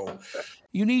go.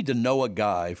 You need to know a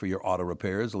guy for your auto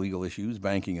repairs, legal issues,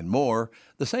 banking, and more.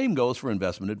 The same goes for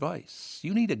investment advice.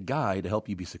 You need a guy to help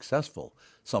you be successful,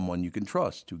 someone you can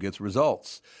trust, who gets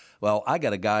results. Well, I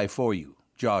got a guy for you,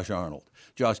 Josh Arnold.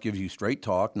 Josh gives you straight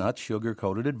talk, not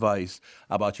sugar-coated advice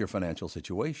about your financial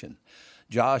situation.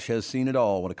 Josh has seen it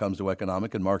all when it comes to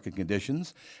economic and market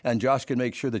conditions, and Josh can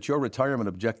make sure that your retirement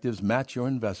objectives match your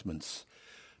investments.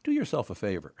 Do yourself a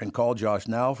favor and call Josh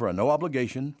now for a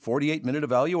no-obligation, 48-minute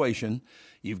evaluation.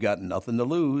 You've got nothing to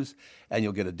lose, and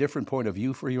you'll get a different point of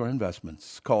view for your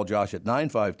investments. Call Josh at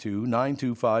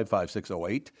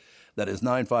 952-925-5608. That is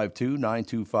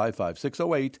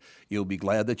 952-925-5608. You'll be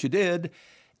glad that you did.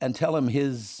 And tell him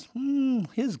his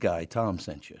guy, Tom,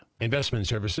 sent you. Investment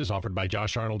services offered by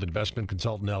Josh Arnold Investment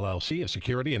Consultant, LLC, a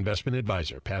security investment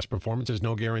advisor. Past performance is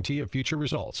no guarantee of future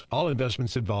results. All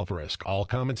investments involve risk. All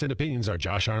comments and opinions are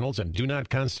Josh Arnold's and do not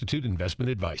constitute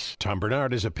investment advice. Tom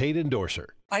Bernard is a paid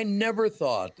endorser. I never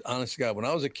thought, honest to God, when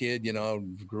I was a kid,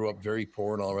 grew up very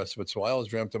poor and all the rest of it. So I always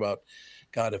dreamt about,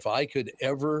 God, if I could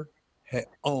ever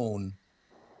own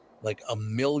like $1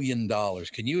 million.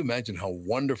 Can you imagine how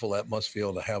wonderful that must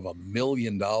feel to have $1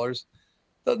 million?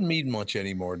 Doesn't mean much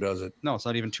anymore, does it? No, it's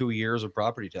not even 2 years of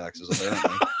property taxes,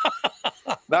 apparently.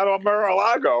 Not on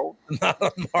Mar-a-Lago. Not on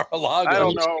Mar-a-Lago. I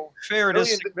don't know. Fair,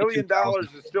 $1 million is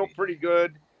still pretty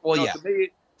good. Well, yeah. To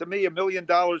me, $1 million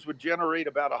would generate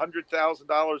about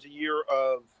 $100,000 a year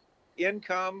of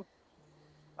income.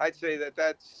 I'd say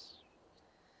that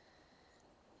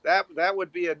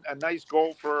would be a nice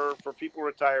goal for people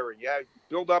retiring. Yeah,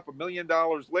 build up $1 million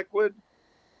liquid,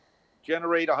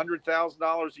 generate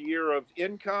 $100,000 a year of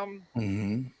income,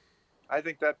 Mm-hmm. I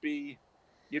think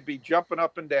you'd be jumping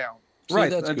up and down.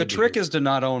 Right. that's The good to trick hear. is to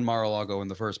not own Mar-a-Lago in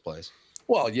the first place.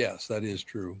 Well, yes, that is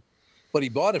true. But he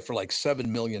bought it for like $7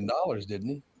 million, didn't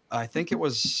he? I think it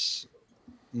was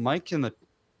Mike in the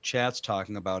chat's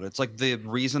talking about it. It's like the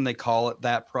reason they call it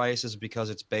that price is because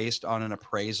it's based on an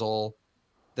appraisal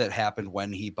that happened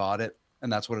when he bought it,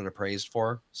 and that's what it appraised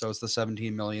for. So it's the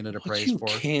 17 million it But appraised you for.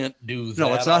 can't do that.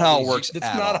 No, it's not how it Always. works. That's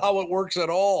at not all. how it works at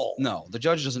all. No, the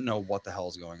judge doesn't know what the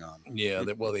hell's going on. Yeah,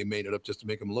 they made it up just to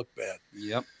make him look bad.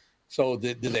 Yep. So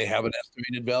did they have an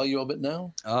estimated value of it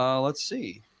now? Let's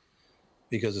see.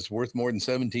 Because it's worth more than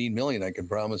 17 million, I can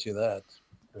promise you that.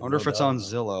 I wonder if it's on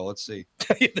Zillow. Let's see.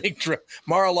 You think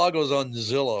Mar-a-Lago's on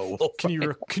Zillow?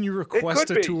 Can you request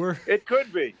a tour? It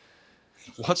could be.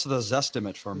 What's the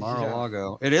Zestimate for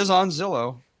Mar-a-Lago? It is on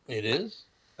Zillow. It is?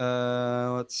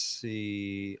 Let's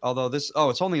see. Although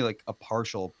it's only like a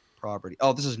partial property.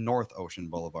 Oh, this is North Ocean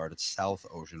Boulevard. It's South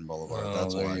Ocean Boulevard. Oh,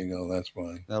 That's there why. you go. That's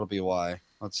why. That'll be why.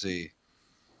 Let's see.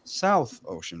 South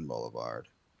Ocean Boulevard.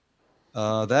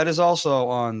 That is also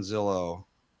on Zillow,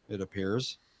 it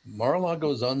appears.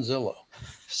 Mar-a-Lago's on Zillow.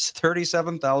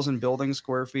 37,000 building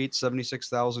square feet,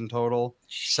 76,000 total,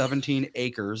 17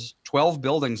 acres, 12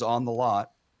 buildings on the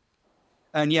lot.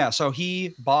 And yeah, so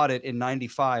he bought it in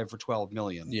 95 for 12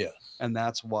 million. Yes. And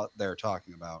that's what they're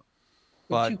talking about.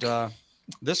 But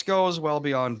this goes well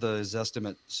beyond the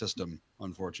Zestimate system,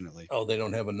 unfortunately. Oh, they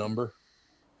don't have a number?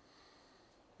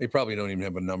 They probably don't even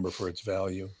have a number for its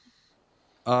value.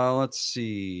 Let's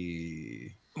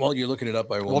see. Well, you're looking it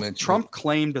up. I will mention. Trump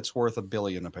claimed it's worth $1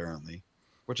 billion, apparently,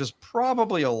 which is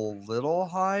probably a little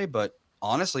high, but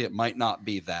honestly, it might not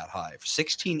be that high.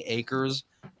 16 acres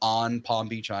on Palm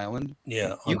Beach Island.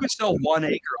 Yeah, you could sell 1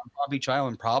 acre on Palm Beach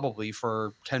Island probably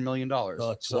for $10 million.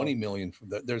 20 million.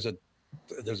 There's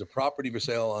a property for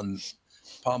sale on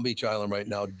Palm Beach Island right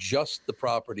now. Just the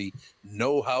property,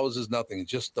 no houses, nothing,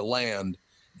 just the land,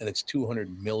 and it's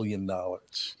 $200 million.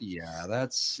 Yeah,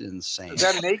 that's insane. Is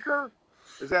that an acre?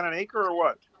 Is that an acre or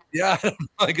what? Yeah,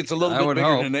 like it's a little bit bigger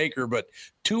hope. than an acre, but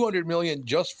 200 million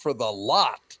just for the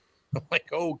lot. I'm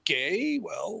like, okay,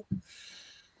 well,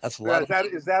 that's a lot.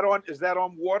 Is that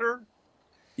on water?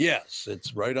 Yes,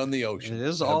 it's right on the ocean. It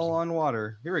is all on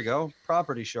water. Here we go.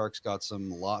 Property Shark's got some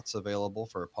lots available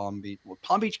for Palm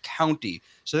Beach County.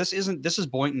 So this is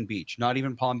Boynton Beach, not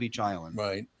even Palm Beach Island.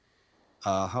 Right.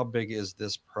 How big is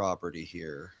this property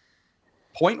here?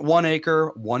 0.1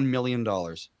 acre, $1 million.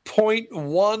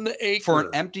 0.1 acre for an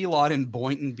empty lot in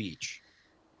Boynton Beach.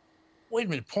 Wait a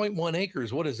minute, 0.1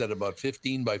 acres. What is that? About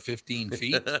 15 by 15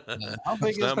 feet? How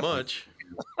big It's is not that? much.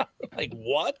 Like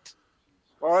what?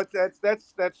 Well,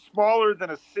 that's smaller than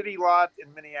a city lot in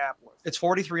Minneapolis. It's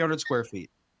 4,300 square feet.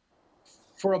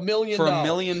 For $1 million. For $1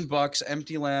 million bucks,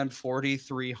 empty land,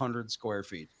 4,300 square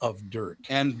feet of dirt.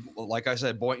 And like I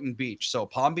said, Boynton Beach. So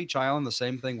Palm Beach Island, the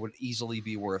same thing would easily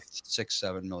be worth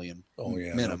 $6-7 million. Oh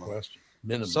yeah, minimum. No question.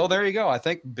 Minimum. So there you go. I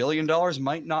think $1 billion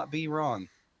might not be wrong.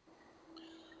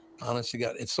 Honestly,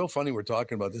 God, it's so funny we're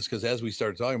talking about this because as we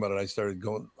started talking about it, I started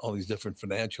going all these different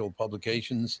financial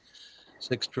publications.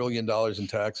 $6 trillion in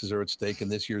taxes are at stake in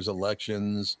this year's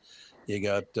elections. You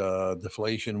got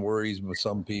deflation worries with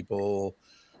some people.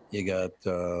 You got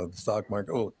the stock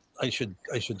market. Oh, I should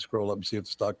scroll up and see if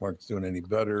the stock market's doing any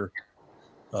better.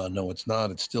 No, it's not.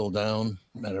 It's still down.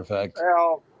 Matter of fact.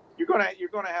 Well, you're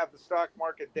gonna have the stock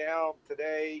market down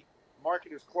today.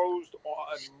 Market is closed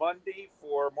on Monday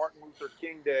for Martin Luther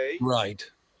King Day. Right.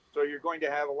 So you're going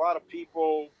to have a lot of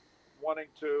people wanting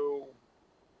to,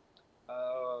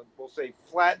 we'll say,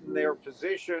 flatten their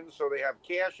position so they have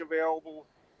cash available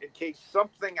in case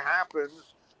something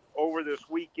happens over this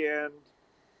weekend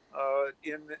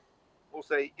we'll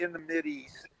say in the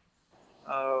Mideast,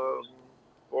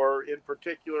 or in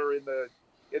particular in the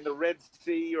Red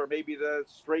Sea or maybe the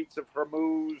Straits of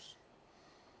Hormuz,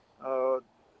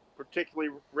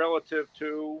 particularly relative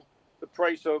to the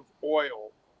price of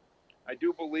oil. I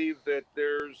do believe that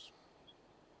there's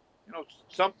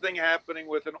something happening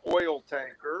with an oil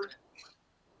tanker.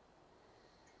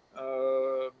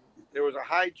 There was a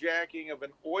hijacking of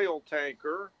an oil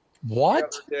tanker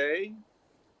What? the other day,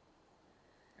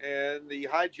 and the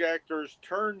hijackers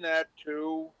turned that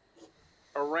to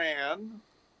Iran.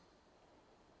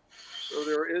 So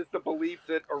there is the belief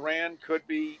that Iran could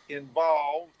be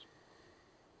involved.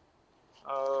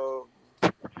 So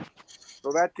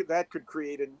that could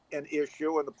create an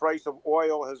issue, and the price of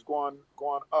oil has gone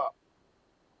up.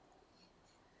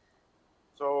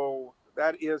 So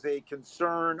that is a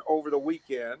concern over the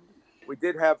weekend. We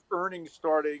did have earnings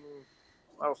started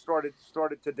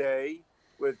today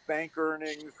with bank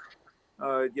earnings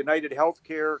United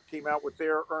Healthcare came out with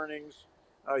their earnings.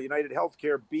 United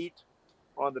Healthcare beat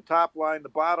on the top line, the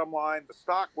bottom line. The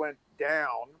stock went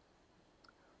down.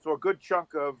 So a good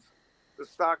chunk of the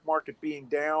stock market being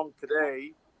down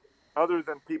today, other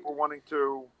than people wanting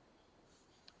to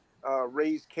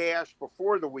raise cash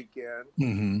before the weekend,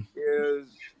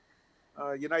 is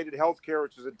United Healthcare,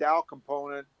 which is a Dow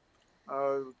component,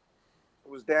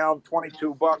 was down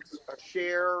 $22 a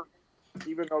share,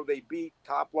 even though they beat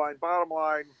top line, bottom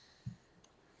line.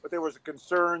 But there was a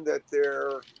concern that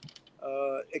their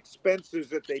expenses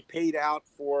that they paid out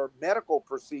for medical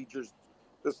procedures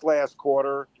this last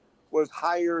quarter was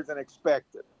higher than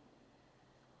expected.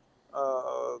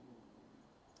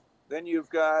 Then you've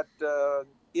got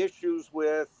issues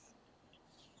with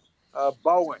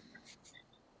Boeing.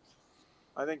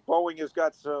 I think Boeing has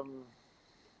got some,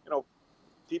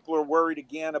 people are worried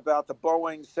again about the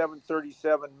Boeing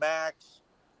 737 MAX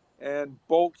and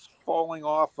bolts falling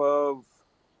off of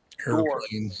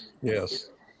airplanes. Yes.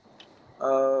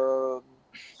 So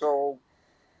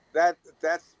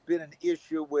that's been an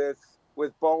issue with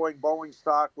Boeing. Boeing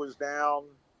stock was down,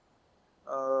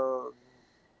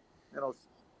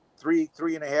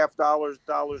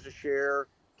 $3.50 a share.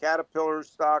 Caterpillar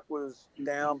stock was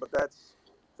down, but that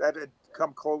had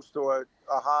come close to a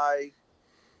high.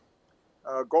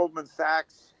 Goldman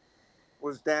Sachs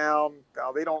was down.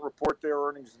 Now they don't report their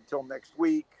earnings until next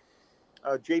week.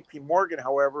 JP Morgan,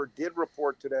 however, did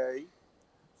report today,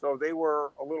 so they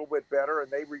were a little bit better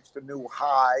and they reached a new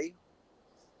high.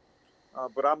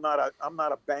 But I'm not a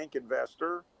bank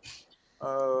investor.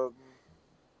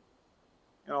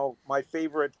 My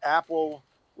favorite, Apple,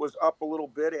 was up a little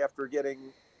bit after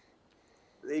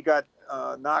they got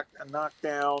knocked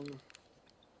down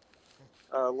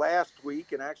last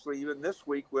week, and actually even this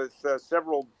week with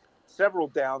several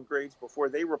downgrades before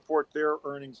they report their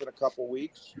earnings in a couple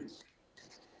weeks.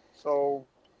 So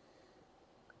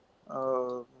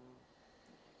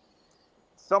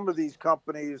some of these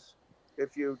companies,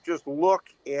 if you just look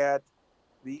at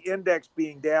the index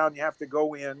being down, you have to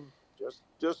go in,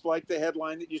 just like the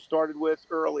headline that you started with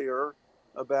earlier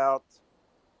about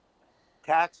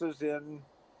taxes in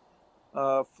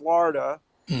Florida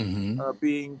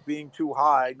being too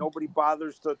high. Nobody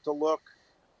bothers to look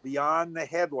beyond the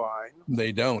headline.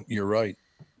 They don't. You're right.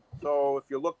 So if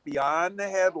you look beyond the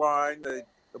headline, the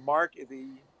market,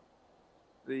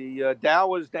 the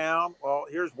Dow is down. Well,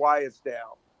 here's why it's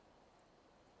down.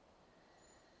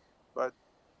 But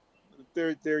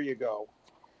there you go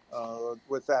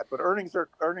with that. But earnings are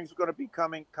going to be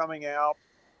coming out,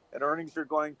 and earnings are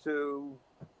going to.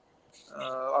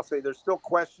 I'll say there's still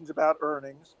questions about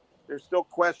earnings. There's still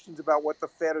questions about what the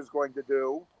Fed is going to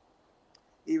do,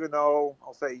 even though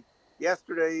I'll say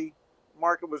yesterday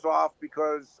market was off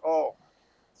because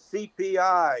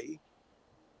CPI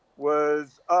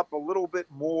was up a little bit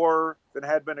more than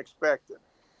had been expected.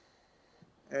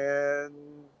 And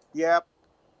yep,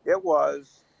 it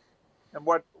was. And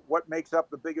what makes up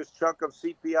the biggest chunk of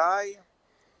CPI?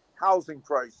 Housing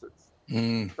prices.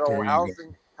 So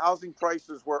housing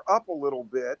prices were up a little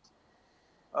bit.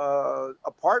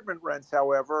 Apartment rents,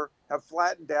 however, have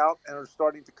flattened out and are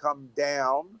starting to come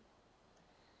down.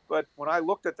 But when I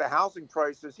looked at the housing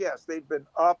prices, yes, they've been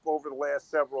up over the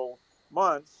last several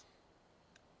months.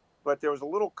 But there was a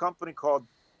little company called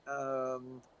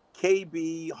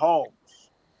KB Homes,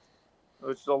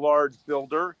 which is a large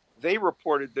builder. They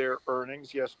reported their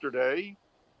earnings yesterday.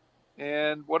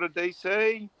 And what did they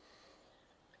say?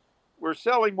 We're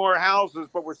selling more houses,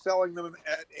 but we're selling them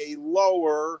at a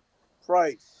lower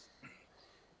price.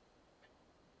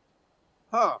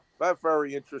 That's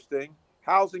very interesting.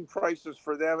 Housing prices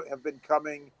for them have been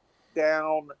coming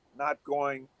down, not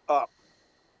going up.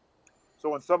 So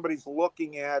when somebody's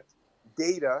looking at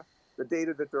data, the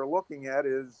data that they're looking at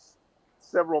is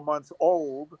several months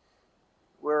old,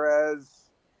 whereas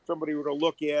somebody were to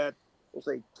look at, we'll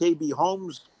say, KB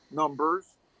Homes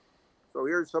numbers. So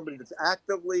here's somebody that's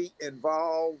actively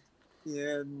involved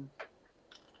in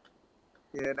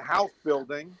house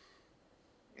building,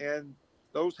 and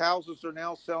those houses are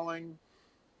now selling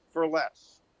for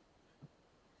less.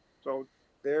 So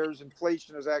there's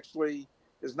inflation is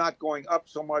not going up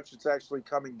so much; it's actually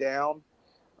coming down.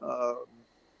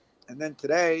 And then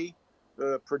today,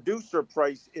 the producer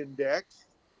price index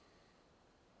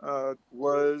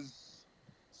was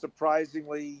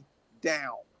surprisingly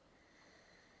down.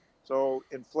 So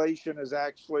inflation is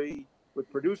actually, with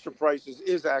producer prices,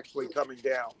 is actually coming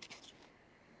down.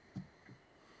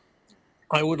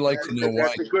 I would like to know why.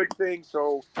 That's a good thing.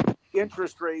 So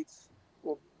interest rates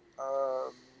will,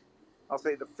 I'll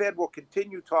say the Fed will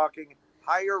continue talking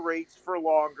higher rates for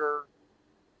longer.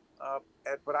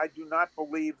 but I do not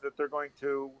believe that they're going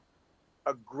to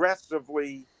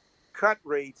aggressively cut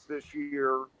rates this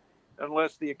year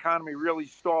unless the economy really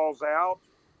stalls out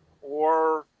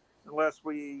or unless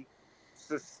we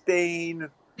sustain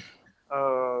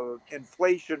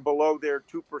inflation below their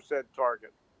 2%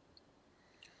 target.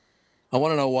 I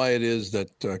want to know why it is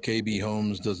that KB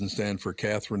Homes doesn't stand for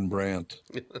Catherine Brandt.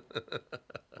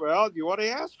 Well, you want to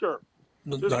ask her.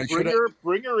 Just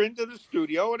bring her into the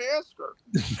studio and ask her.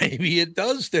 Maybe it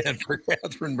does stand for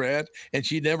Catherine Brandt, and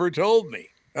she never told me.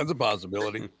 That's a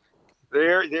possibility.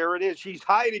 There it is. She's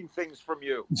hiding things from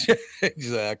you.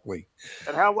 Exactly.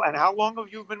 And how long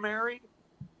have you been married?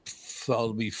 So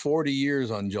it'll be 40 years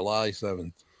on July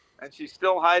 7th. And she's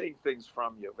still hiding things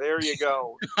from you. There you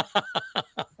go.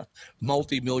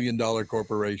 Multi-million-dollar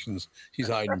corporations. She's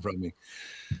hiding from me.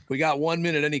 We got 1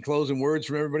 minute. Any closing words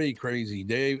from everybody? Crazy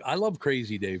Dave. I love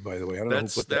Crazy Dave, by the way. I don't know who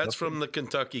put that that's from the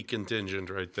Kentucky contingent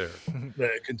right there.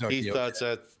 Kentucky. He thought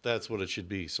that's what it should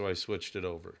be, so I switched it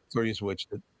over. So you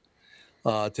switched it.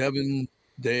 Tevin,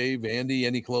 Dave, Andy,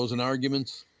 any closing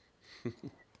arguments?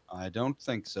 I don't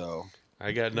think so.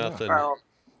 I got nothing. Well,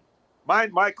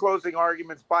 my closing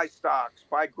arguments: buy stocks,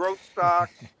 buy growth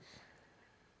stocks,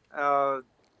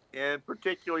 and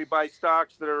particularly buy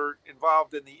stocks that are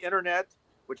involved in the internet,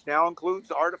 which now includes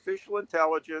artificial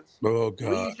intelligence,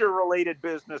 leisure-related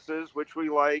businesses, which we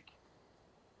like,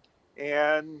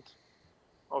 and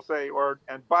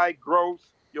and buy growth.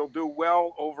 You'll do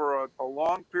well over a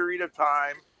long period of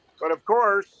time. But of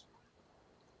course,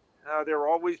 there are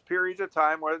always periods of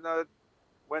time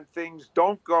when things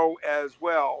don't go as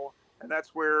well. And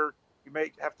that's where you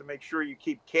have to make sure you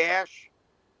keep cash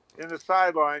in the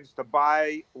sidelines to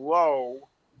buy low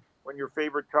when your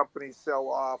favorite companies sell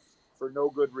off for no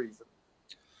good reason.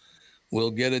 We'll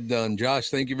get it done. Josh,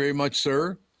 thank you very much,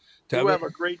 sir. You have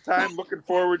a great time. Looking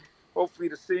forward, hopefully,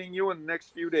 to seeing you in the next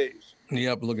few days.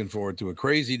 Yep, looking forward to it.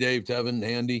 Crazy Dave, Tevin,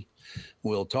 Andy.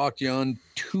 We'll talk to you on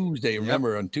Tuesday.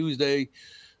 Remember, on Tuesday,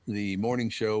 the morning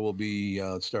show will be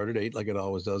start at 8 like it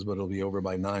always does, but it'll be over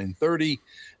by 9:30.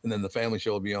 And then the family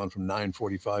show will be on from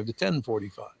 9:45 to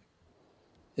 10:45.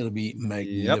 It'll be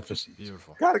magnificent. Yep.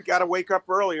 Beautiful. Got to wake up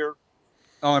earlier.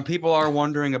 Oh, and people are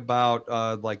wondering about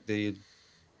like the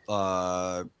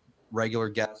regular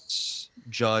guests,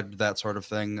 Judd, that sort of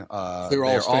thing. They're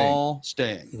all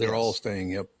staying. They're all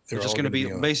staying. Yep. They're just going to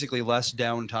be basically less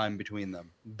downtime between them.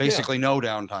 Basically, no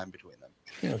downtime between them.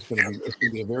 Yeah, it's going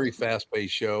to be a very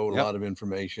fast-paced show, a lot of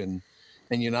information,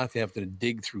 and you're not going to have to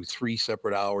dig through 3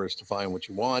 separate hours to find what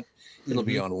you want. It'll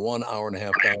be on 1 hour and a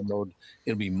half download.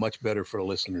 It'll be much better for the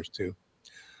listeners too.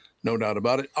 No doubt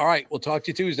about it. All right, we'll talk to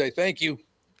you Tuesday. Thank you.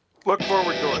 Look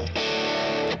forward to it.